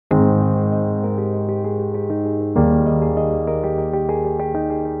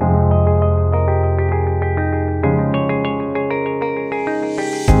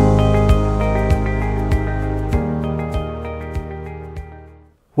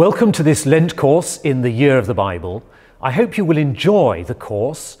Welcome to this Lent course in the Year of the Bible. I hope you will enjoy the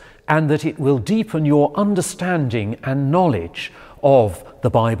course and that it will deepen your understanding and knowledge of the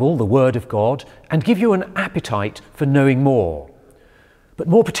Bible, the Word of God, and give you an appetite for knowing more. But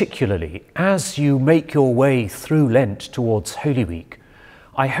more particularly, as you make your way through Lent towards Holy Week,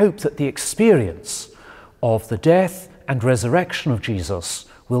 I hope that the experience of the death and resurrection of Jesus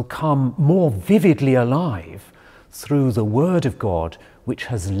will come more vividly alive through the Word of God, which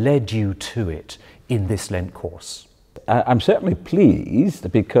has led you to it in this Lent course. I'm certainly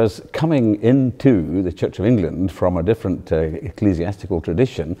pleased because coming into the Church of England from a different ecclesiastical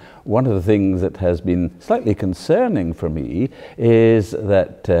tradition, one of the things that has been slightly concerning for me is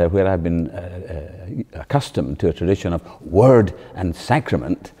that where I've been accustomed to a tradition of word and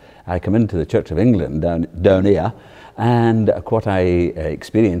sacrament, I come into the Church of England down here, and what I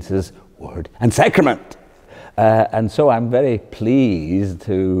experience is word and sacrament. And so I'm very pleased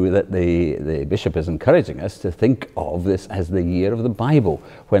that the Bishop is encouraging us to think of this as the year of the Bible,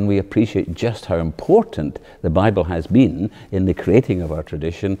 when we appreciate just how important the Bible has been in the creating of our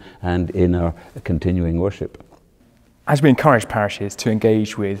tradition and in our continuing worship. As we encourage parishes to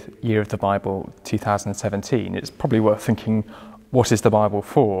engage with Year of the Bible 2017, it's probably worth thinking, what is the Bible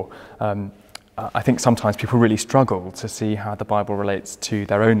for? I think sometimes people really struggle to see how the Bible relates to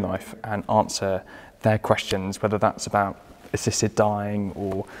their own life and answer their questions, whether that's about assisted dying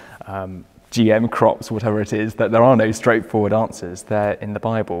or GM crops or whatever it is, that there are no straightforward answers there in the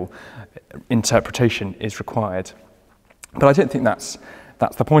Bible. Interpretation is required. But I don't think that's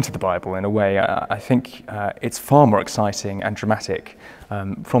the point of the Bible in a way. I think it's far more exciting and dramatic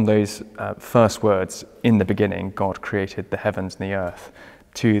from those first words, in the beginning God created the heavens and the earth,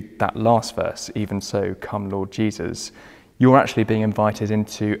 to that last verse, even so come Lord Jesus. You're actually being invited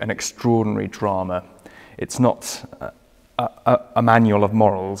into an extraordinary drama. It's not a manual of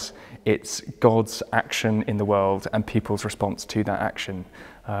morals, it's God's action in the world and people's response to that action.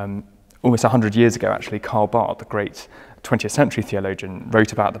 Almost 100 years ago, actually, Karl Barth, the great 20th century theologian,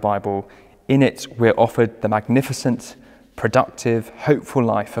 wrote about the Bible. In it, we're offered the magnificent, productive, hopeful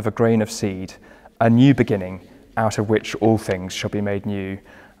life of a grain of seed, a new beginning out of which all things shall be made new.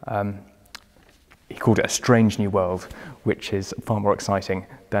 He called it a strange new world, which is far more exciting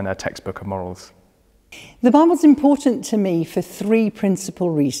than a textbook of morals. The Bible's important to me for three principal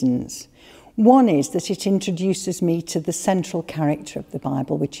reasons. One is that it introduces me to the central character of the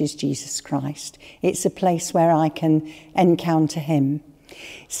Bible, which is Jesus Christ. It's a place where I can encounter him.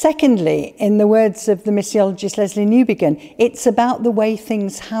 Secondly, in the words of the missiologist Leslie Newbigin, it's about the way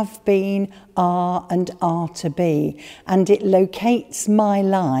things have been, are and are to be, and it locates my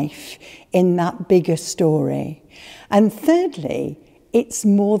life in that bigger story. And thirdly, it's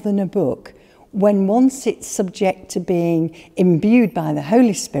more than a book. When once it's subject to being imbued by the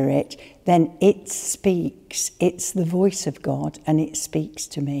Holy Spirit, then it speaks. It's the voice of God, and it speaks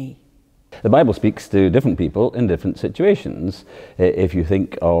to me. The Bible speaks to different people in different situations. If you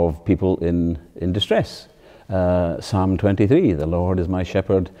think of people in distress, Psalm 23, the Lord is my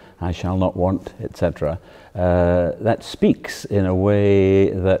shepherd, I shall not want, etc. That speaks in a way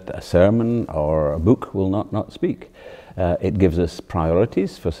that a sermon or a book will not speak. It gives us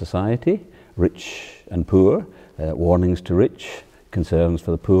priorities for society, rich and poor, warnings to rich, concerns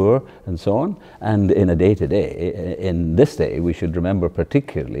for the poor, and so on. And in a day-to-day, in this day, we should remember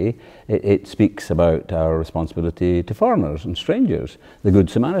particularly, it speaks about our responsibility to foreigners and strangers, the Good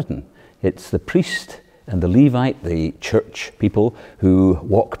Samaritan. It's the priest and the Levite, the church people who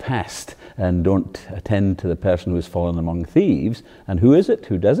walk past and don't attend to the person who has fallen among thieves. And who is it?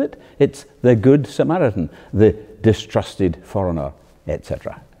 Who does it? It's the Good Samaritan, the distrusted foreigner,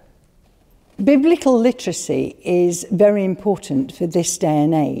 etc. Biblical literacy is very important for this day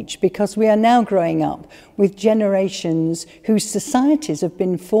and age because we are now growing up with generations whose societies have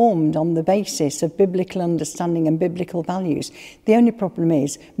been formed on the basis of biblical understanding and biblical values. The only problem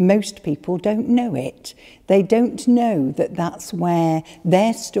is most people don't know it. They don't know that that's where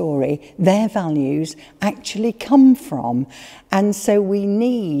their story, their values actually come from. And so we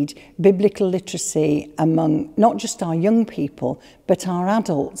need biblical literacy among not just our young people, but our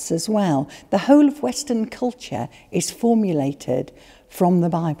adults as well. The whole of Western culture is formulated from the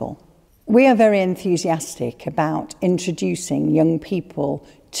Bible. We are very enthusiastic about introducing young people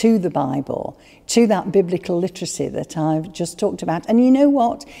to the Bible, to that biblical literacy that I've just talked about. And you know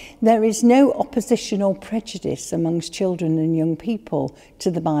what? There is no opposition or prejudice amongst children and young people to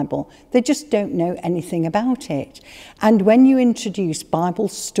the Bible. They just don't know anything about it. And when you introduce Bible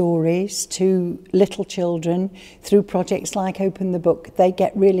stories to little children through projects like Open the Book, they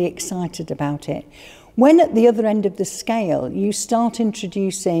get really excited about it. When at the other end of the scale, you start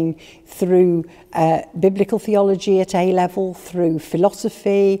introducing through biblical theology at A-level, through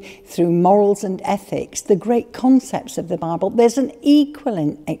philosophy, through morals and ethics, the great concepts of the Bible, there's an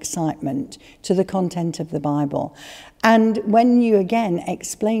equivalent excitement to the content of the Bible. And when you again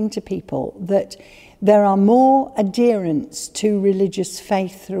explain to people that there are more adherents to religious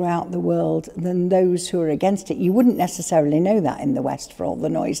faith throughout the world than those who are against it. You wouldn't necessarily know that in the West for all the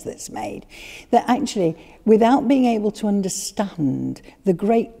noise that's made. That actually, without being able to understand the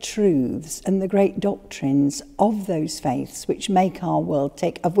great truths and the great doctrines of those faiths which make our world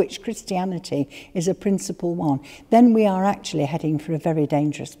tick, of which Christianity is a principal one, then we are actually heading for a very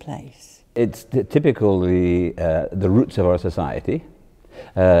dangerous place. It's typically the roots of our society,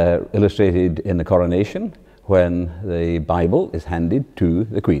 illustrated in the coronation, when the Bible is handed to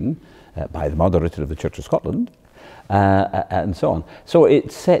the Queen by the Moderator of the Church of Scotland, and so on. So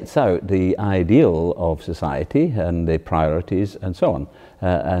it sets out the ideal of society and the priorities and so on.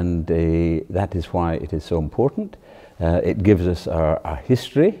 That is why it is so important. It gives us our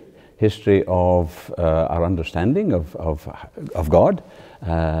history of our understanding of God,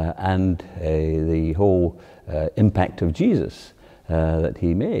 and the whole impact of Jesus that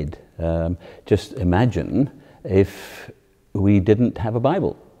he made. Just imagine if we didn't have a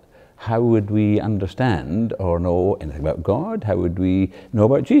Bible. How would we understand or know anything about God? How would we know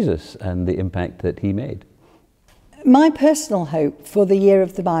about Jesus and the impact that he made? My personal hope for the Year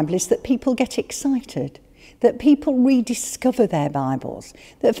of the Bible is that people get excited, that people rediscover their Bibles,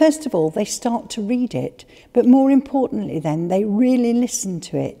 that first of all they start to read it, but more importantly then they really listen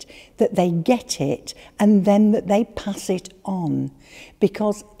to it, that they get it, and then that they pass it on,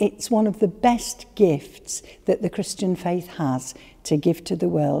 because it's one of the best gifts that the Christian faith has to give to the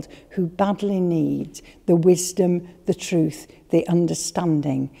world, who badly need the wisdom, the truth, the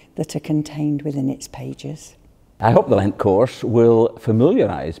understanding that are contained within its pages. I hope the Lent course will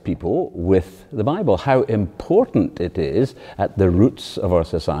familiarise people with the Bible, how important it is at the roots of our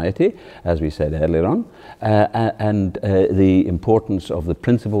society, as we said earlier on, and the importance of the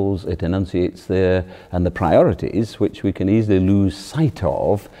principles it enunciates there and the priorities which we can easily lose sight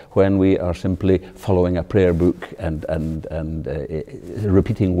of when we are simply following a prayer book and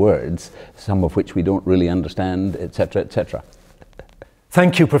repeating words, some of which we don't really understand, etc., etc.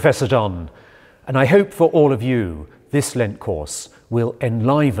 Thank you, Professor Dunn. And I hope for all of you, this Lent course will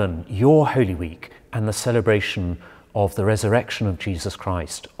enliven your Holy Week and the celebration of the resurrection of Jesus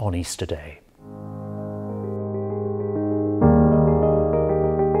Christ on Easter Day.